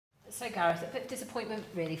So Gareth, a bit of disappointment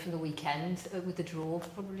really from the weekend with the draw.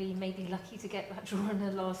 Probably maybe lucky to get that draw in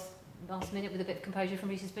the last minute with a bit of composure from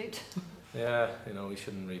Reece's boot. Yeah, you know, we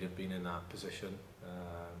shouldn't really have been in that position.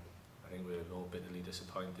 I think we were all bitterly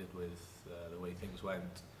disappointed with the way things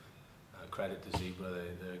went. Credit to Zebra,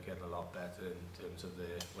 they're getting a lot better in terms of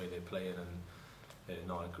the way they're playing, and they're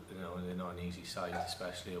not, they're not an easy side,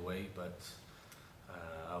 especially away. But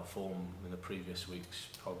our form in the previous weeks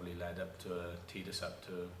probably teed us up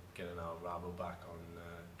to getting our Rabo back on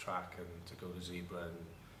track, and to go to Zebra and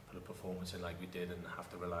put a performance in like we did, and have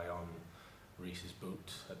to rely on Reece's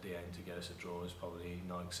boot at the end to get us a draw is probably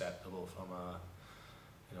not acceptable from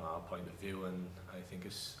our point of view, and I think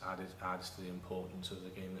it's adds to the importance of the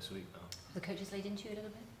game this week now. Have the coaches laid into you a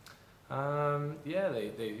little bit? Yeah,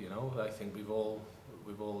 they you know, I think we've all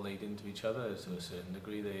laid into each other to a certain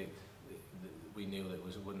degree. We knew that it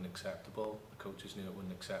wasn't acceptable. The coaches knew it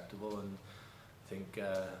wasn't acceptable, and I think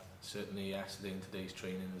certainly yesterday and today's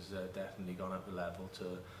training has definitely gone up a level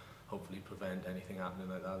to hopefully prevent anything happening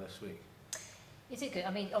like that this week. Is it good?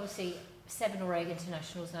 I mean, obviously 7 or 8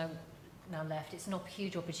 internationals now left. It's not a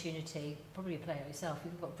huge opportunity. Probably a player yourself.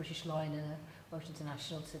 You've got a British Lion and a Welsh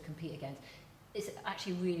international to compete against. It's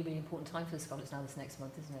actually a really, really important time for the Scarlets now this next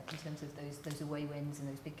month, isn't it? In terms of those away wins and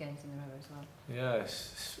those big games in the row as well. Yeah,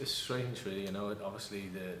 it's strange really. You know, obviously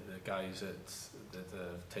the guys that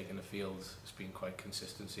have taken the field, has been quite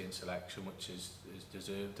consistency in selection, which is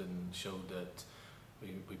deserved, and showed that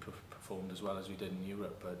we performed as well as we did in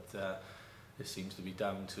Europe. But it seems to be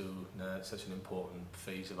down to such an important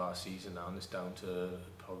phase of our season now, and it's down to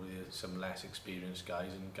probably some less experienced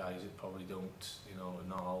guys, and guys that probably don't, you know,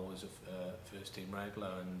 not always a first team regular.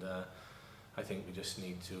 And I think we just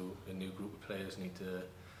need to, a new group of players need to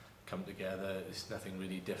come together. It's nothing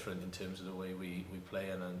really different in terms of the way we play,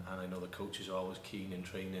 and I know the coaches are always keen in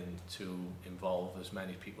training to involve as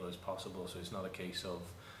many people as possible, so it's not a case of,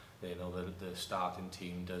 you know, the starting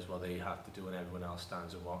team does what they have to do and everyone else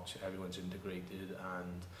stands and watch. Everyone's integrated,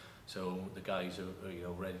 and so the guys are, you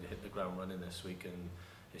know, ready to hit the ground running this week, and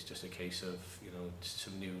it's just a case of, you know,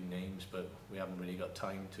 some new names, but we haven't really got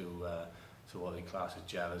time to what they class as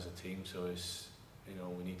gel as a team. So it's, you know,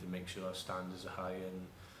 we need to make sure our standards are high and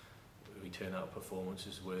we turn out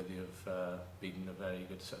performances worthy of beating a very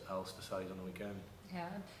good Ulster side on the weekend. Yeah,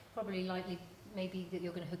 probably likely maybe that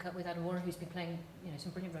you're going to hook up with Adam Warren, who's been playing, you know,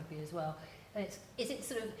 some brilliant rugby as well. And is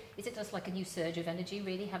it just like a new surge of energy,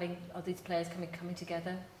 really, having all these players coming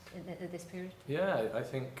together at this period? Yeah, I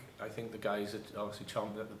think the guys are obviously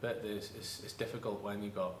chomping at the bit. It's difficult when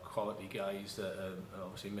you've got quality guys that are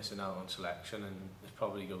obviously missing out on selection, and it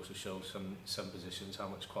probably goes to show some positions how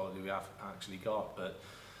much quality we have actually got. But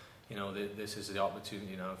you know, this is the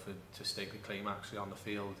opportunity now to stake the claim actually on the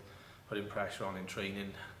field, putting pressure on in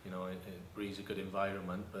training. You know, it breeds a good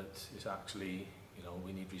environment, but it's actually, you know,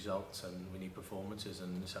 we need results and we need performances,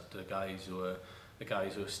 and it's up to the guys who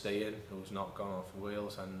are staying, who's not gone off for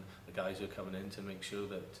Wales, and the guys who are coming in to make sure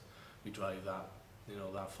that we drive that, you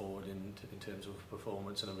know, that forward in terms of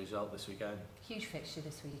performance and a result this weekend. Huge fixture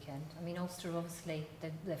this weekend. I mean, Ulster obviously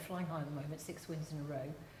they're flying high at the moment, 6 wins in a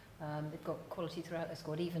row. They've got quality throughout their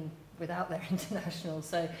squad, even without their international.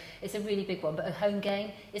 So it's a really big one. But a home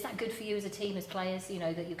game, is that good for you as a team, as players? You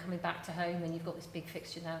know, that you're coming back to home and you've got this big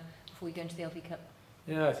fixture now before you go into the LV Cup.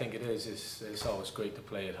 Yeah, I think it is. It's always great to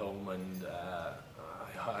play at home, and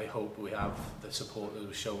I hope we have the support that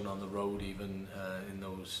was shown on the road, even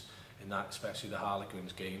in that, especially the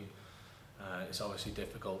Harlequins game. It's obviously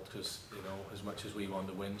difficult because, you know, as much as we want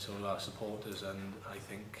to win, so do our supporters, and I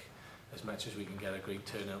think as much as we can get a great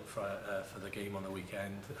turnout for the game on the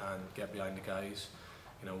weekend and get behind the guys,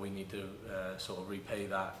 you know, we need to sort of repay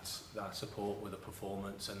that support with a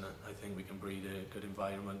performance, and I think we can breed a good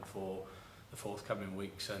environment for the forthcoming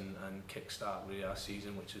weeks and kickstart really our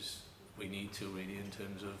season, which is we need to really in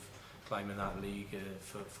terms of climbing that league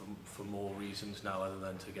for more reasons now other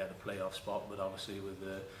than to get a playoff spot, but obviously with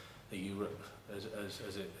the Europe as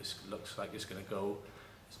it looks like it's going to go,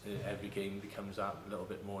 every game becomes that little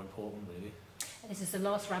bit more important really. And this is the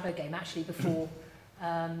last Rabo game actually before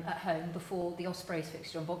at home, before the Ospreys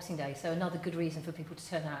fixture on Boxing Day, so another good reason for people to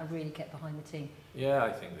turn out and really get behind the team. Yeah,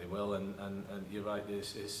 I think they will, and you're right,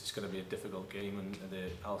 it's going to be a difficult game, and the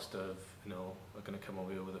Ulster, you know, are going to come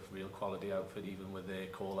over here with a real quality outfit, even with their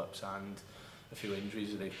call-ups and a few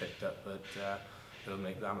injuries that they've picked up, but it'll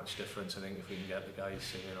make that much difference. I think if we can get the guys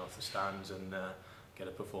singing off the stands and get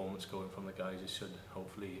a performance going from the guys, it should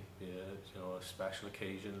hopefully be a special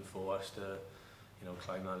occasion for us to, you know,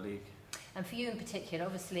 climb that league. And for you in particular,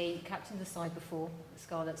 obviously, captain of the side before, the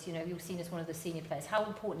Scarlets, you know, you're seen as one of the senior players. How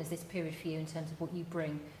important is this period for you in terms of what you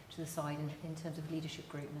bring to the side in terms of leadership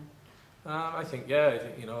group now? I think, yeah,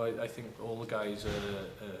 you know, I think all the guys are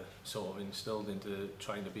sort of instilled into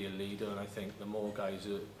trying to be a leader, and I think the more guys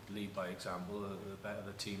that lead by example, the better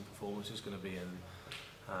the team performance is going to be. And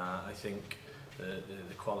I think the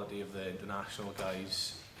quality of the international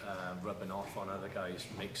guys rubbing off on other guys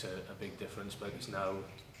makes a big difference. But it's now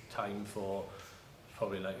time for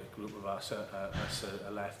probably like a group of us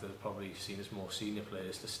left that are probably seen as more senior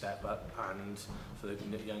players to step up, and for the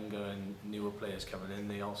younger and newer players coming in,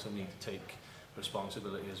 they also need to take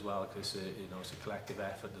responsibility as well, because you know, it's a collective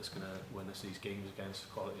effort that's going to win us these games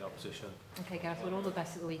against quality opposition. Okay, Gareth, well, all the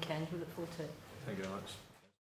best at the weekend. We look forward to it. Thank you very much.